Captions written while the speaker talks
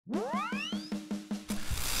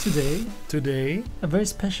Today, a very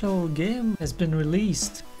special game has been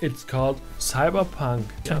released. It's called Cyberpunk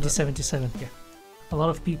 2077. Yeah. A lot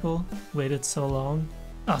of people waited so long,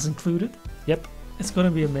 us included. Yep. It's gonna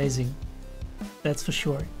be amazing. That's for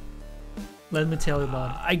sure. Let me tell you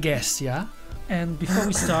about it. I guess, yeah. And before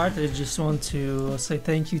we start, I just want to say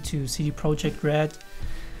thank you to CD Projekt Red.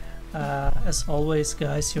 As always,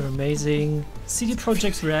 guys, you're amazing. CD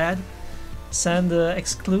Projekt Red send an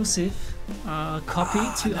exclusive copy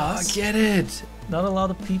to us. I get it. Not a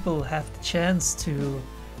lot of people have the chance to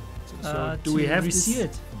do we have receive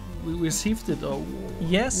it. We received it, or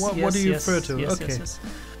yes? What do you refer to? Yes, okay. yes.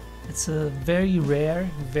 It's a very rare,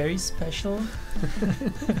 very special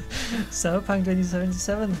Cyberpunk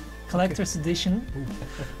 2077 collector's edition.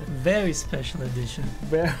 Very special edition.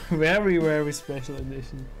 Very, very special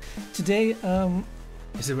edition. Today,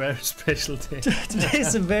 it's a very special day. Today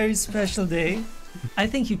is a very special day. I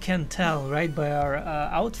think you can tell, right, by our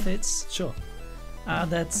outfits. Sure.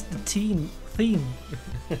 That's the theme.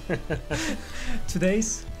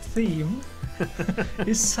 Today's theme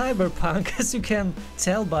is Cyberpunk, as you can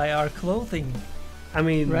tell by our clothing. I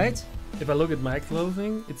mean, right? If I look at my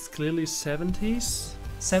clothing, it's clearly 70s.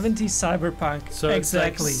 70s Cyberpunk. So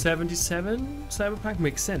exactly. It's like 77 Cyberpunk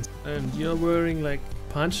makes sense. And you're wearing like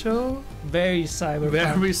poncho. Very Cyberpunk.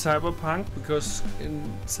 Very Cyberpunk, because in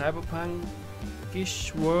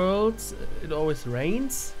Cyberpunk-ish worlds it always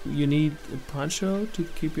rains. You need a poncho to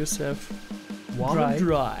keep yourself warm and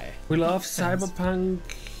dry. We love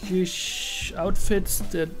Cyberpunk-ish outfits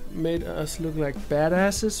that made us look like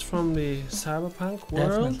badasses from the Cyberpunk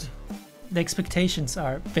world. Definitely. The expectations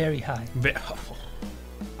are very high.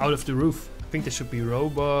 Out of the roof. I think there should be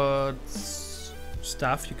robots,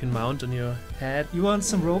 stuff you can mount on your head. You want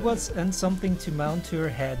some robots and something to mount to your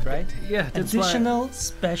head, right? Yeah, that's additional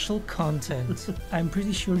special content. I'm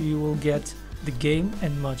pretty sure you will get the game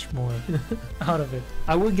and much more out of it.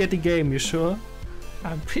 I will get the game, you sure?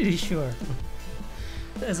 I'm pretty sure.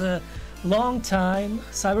 As a long-time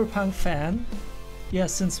Cyberpunk fan, yeah,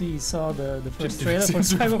 since we saw the first trailer for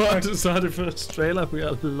Cyberpunk. We saw the first trailer, we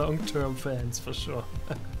are long-term fans for sure.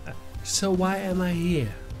 So why am I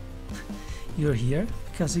here? You're here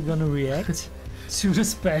because you're gonna react to the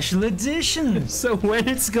special edition. So when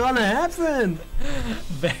it's gonna happen?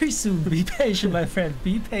 Very soon. Be patient, my friend.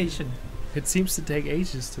 Be patient. It seems to take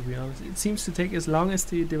ages, to be honest. It seems to take as long as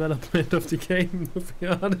the development of the game, to be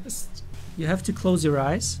honest. You have to close your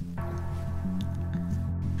eyes.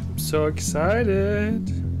 I'm so excited.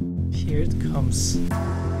 Here it comes.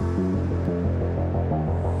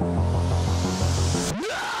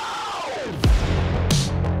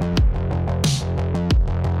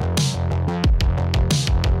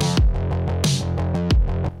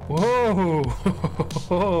 Whoa!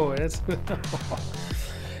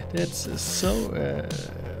 That's so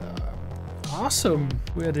awesome.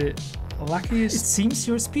 We're the luckiest. It seems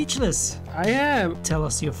you're speechless. I am. Tell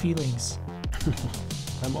us your feelings.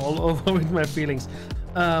 I'm all over with my feelings.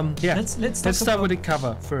 Yeah. Let's start with the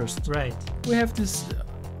cover first. Right. We have this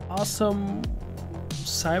awesome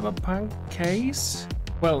Cyberpunk case.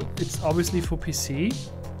 Well, it's obviously for PC,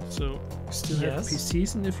 so we still have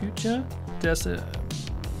PCs in the future. There's a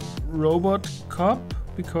robot cop,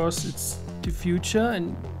 because it's the future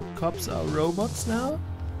and cops are robots now.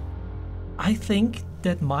 I think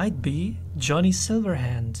that might be Johnny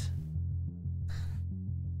Silverhand.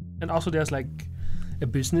 And also there's like a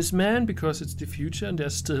businessman, because it's the future and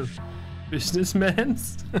there's still businessmen.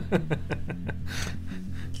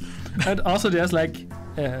 And also there's like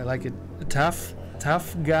a tough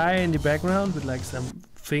guy in the background with like some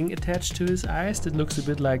thing attached to his eyes that looks a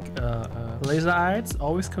bit like laser eyes,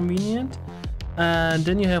 always convenient. And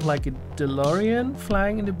then you have like a DeLorean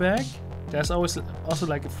flying in the back. There's always also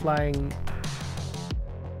like a flying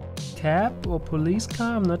cab or police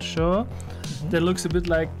car, I'm not sure. That looks a bit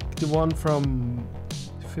like the one from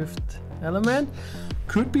Fifth Element.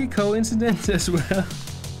 Could be coincidence as well,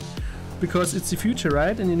 because it's the future,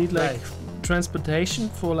 right? And you need like transportation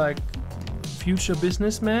for like future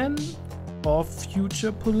businessmen or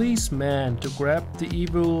future policeman to grab the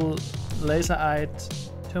evil laser-eyed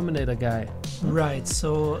Terminator guy. Right,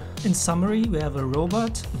 so in summary, we have a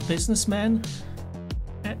robot, a businessman,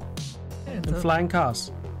 and flying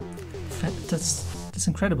cars. That's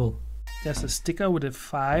incredible. There's a sticker with a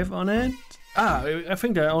 5 on it. I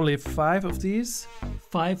think there are only 5 of these.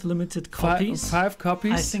 5 limited copies? 5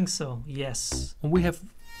 copies? I think so, yes. And we have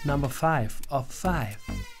number 5 of 5.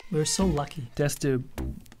 We're so lucky. There's the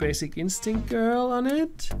Basic Instinct girl on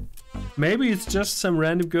it. Maybe it's just some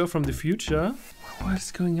random girl from the future. What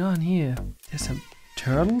is going on here? There's some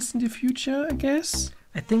turtles in the future, I guess?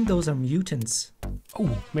 I think those are mutants. Oh,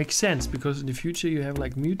 makes sense, because in the future you have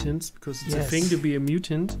like mutants, because it's a Yes. thing to be a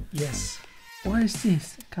mutant. Yes. What is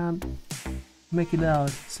this? I can't make it out.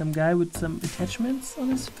 Some guy with some attachments on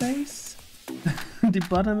his face. The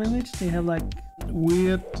bottom image, they have like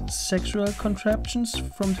weird sexual contraptions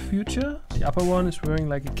from the future. The upper one is wearing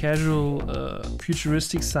like a casual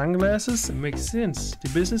futuristic sunglasses. It makes sense. The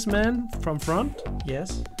businessman from front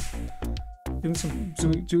Yes. Doing some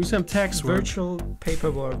doing some tax work. virtual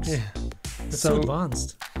paperwork. Yeah. That's so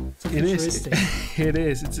advanced. So It is. futuristic. It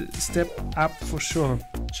is. It's a step up for sure.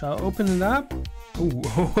 Shall I open it up?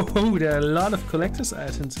 Oh, there are a lot of collector's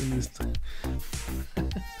items in this.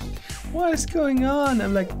 What is going on?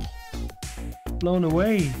 I'm like blown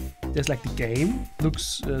away. There's like the game.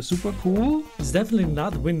 Looks super cool. It's definitely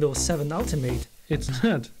not Windows 7 Ultimate. It's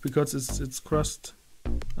not, because it's crossed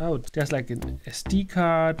out. There's like an SD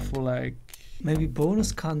card for like Maybe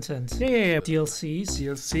bonus content. yeah. DLCs.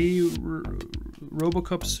 DLC,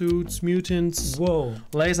 Robocop suits, mutants, Whoa,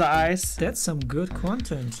 laser eyes. that's some good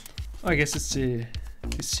content. I guess it's the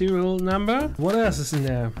serial number. What else is in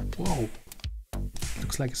there? Whoa.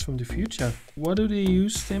 Looks like it's from the future. What do they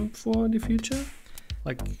use them for in the future?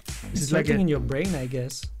 Like, It's is it like working a, in your brain, I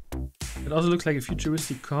guess. it also looks like a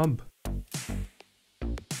futuristic comb.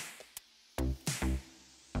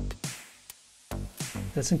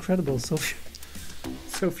 That's incredible. So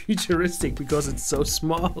So futuristic because it's so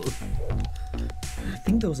small. I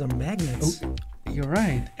think those are magnets. Oh, you're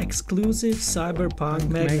right. Exclusive Cyberpunk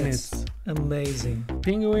magnets. Amazing.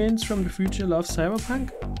 Penguins from the future love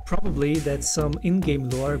Cyberpunk, Probably that's some in-game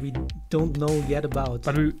lore we don't know yet about.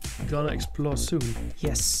 but we're gonna explore soon.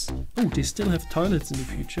 Yes, Oh, they still have toilets in the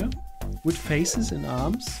future with faces and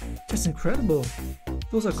arms. that's incredible.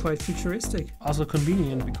 Those are quite futuristic. Also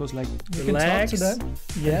convenient because like You the can legs, talk to them.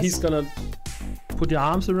 and Yes. he's gonna put the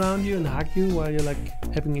arms around you and hug you while you're like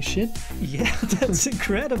having a shit. Yeah, that's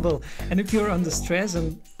incredible. And if you're under stress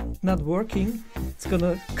and not working, it's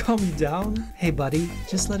gonna calm you down. Hey, buddy,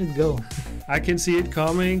 just let it go. I can see it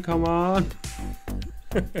coming, come on.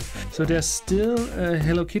 So there's still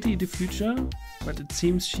Hello Kitty in the future, but it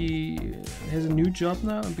seems she has a new job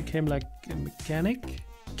now and became like a mechanic.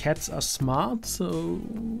 Cats are smart, so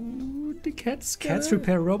the cats Cats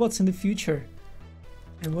repair robots in the future.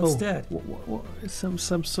 And what's that? Some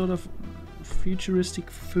sort of futuristic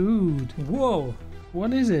food. Whoa,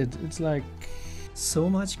 What is it? It's like so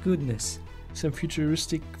much goodness. some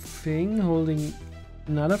futuristic thing holding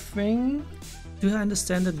another thing. Do I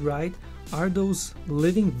understand it right? Are those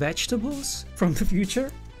living vegetables from the future?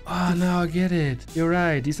 Oh, now I get it. You're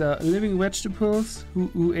right. These are living vegetables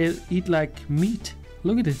who eat like meat.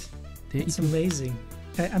 Look at it. They It's eat. amazing.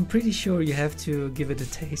 I'm pretty sure you have to give it a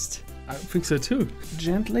taste. I think so too.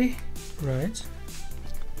 Gently Right.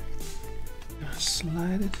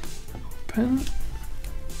 slide it open.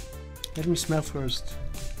 Let me smell first.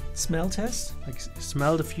 Smell test? Like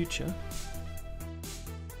smell the future.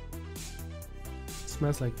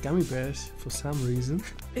 Smells like gummy bears for some reason.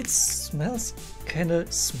 It smells kind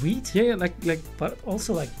of sweet, Yeah, like but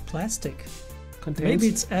also like plastic. contains. Maybe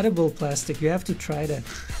it's edible plastic. You have to try that.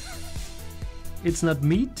 it's not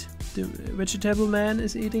meat. The vegetable man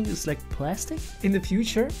is eating. It's like plastic. In the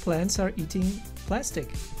future, plants are eating plastic.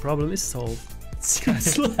 Problem is solved.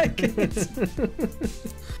 Seems like it.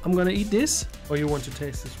 I'm gonna eat this. Or you want to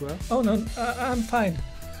taste as well? Oh no, I'm fine.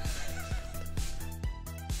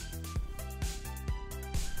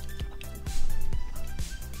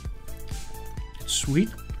 It's sweet,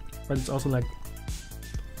 but it's also like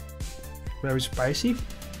very spicy.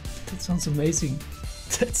 That sounds amazing.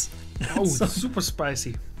 That's Oh, so- it's super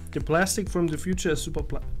spicy. The plastic from the future is super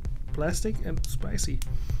plastic and spicy.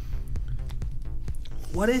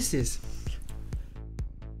 What is this?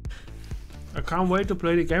 I can't wait to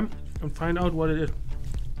play the game and find out what it is.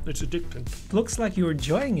 It's addicting. looks like you're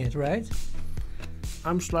enjoying it, right?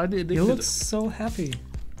 I'm slightly You addicted. look so happy.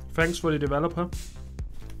 Thanks for the developer.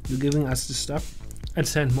 You're giving us the stuff and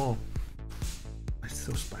send more. It's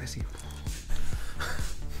so spicy.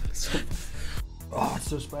 Oh, it's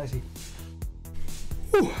so spicy.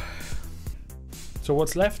 Whew. So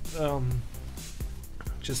what's left?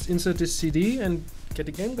 Just insert this CD and get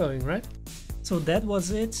the game going, right? So that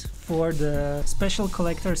was it for the Special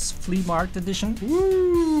Collectors Flea Market Edition.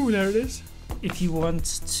 Woo! There it is. If you want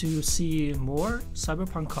to see more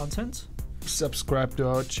Cyberpunk content, Subscribe to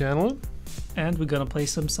our channel. and we're gonna play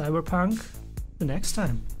some Cyberpunk the next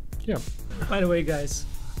time. Yeah. By the way, guys,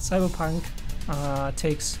 Cyberpunk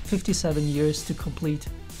takes 57 years to complete.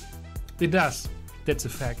 It does. That's a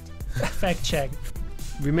fact. Fact check.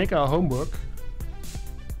 We make our homework.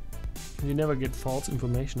 You never get false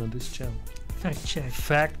information on this channel. Fact check.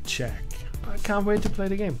 Fact check. I can't wait to play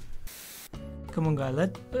the game. Come on, guy.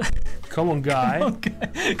 Come on, guy.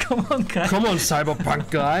 Come on, guy. Come on, Cyberpunk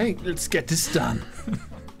guy. Let's get this done.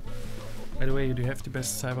 By the way, you do have the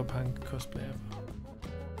best Cyberpunk cosplay ever.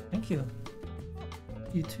 Thank you.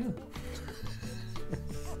 You too.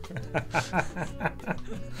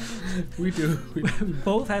 We do. We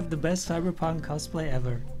both have the best Cyberpunk cosplay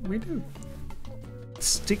ever. We do.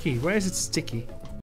 Sticky. Why is it sticky?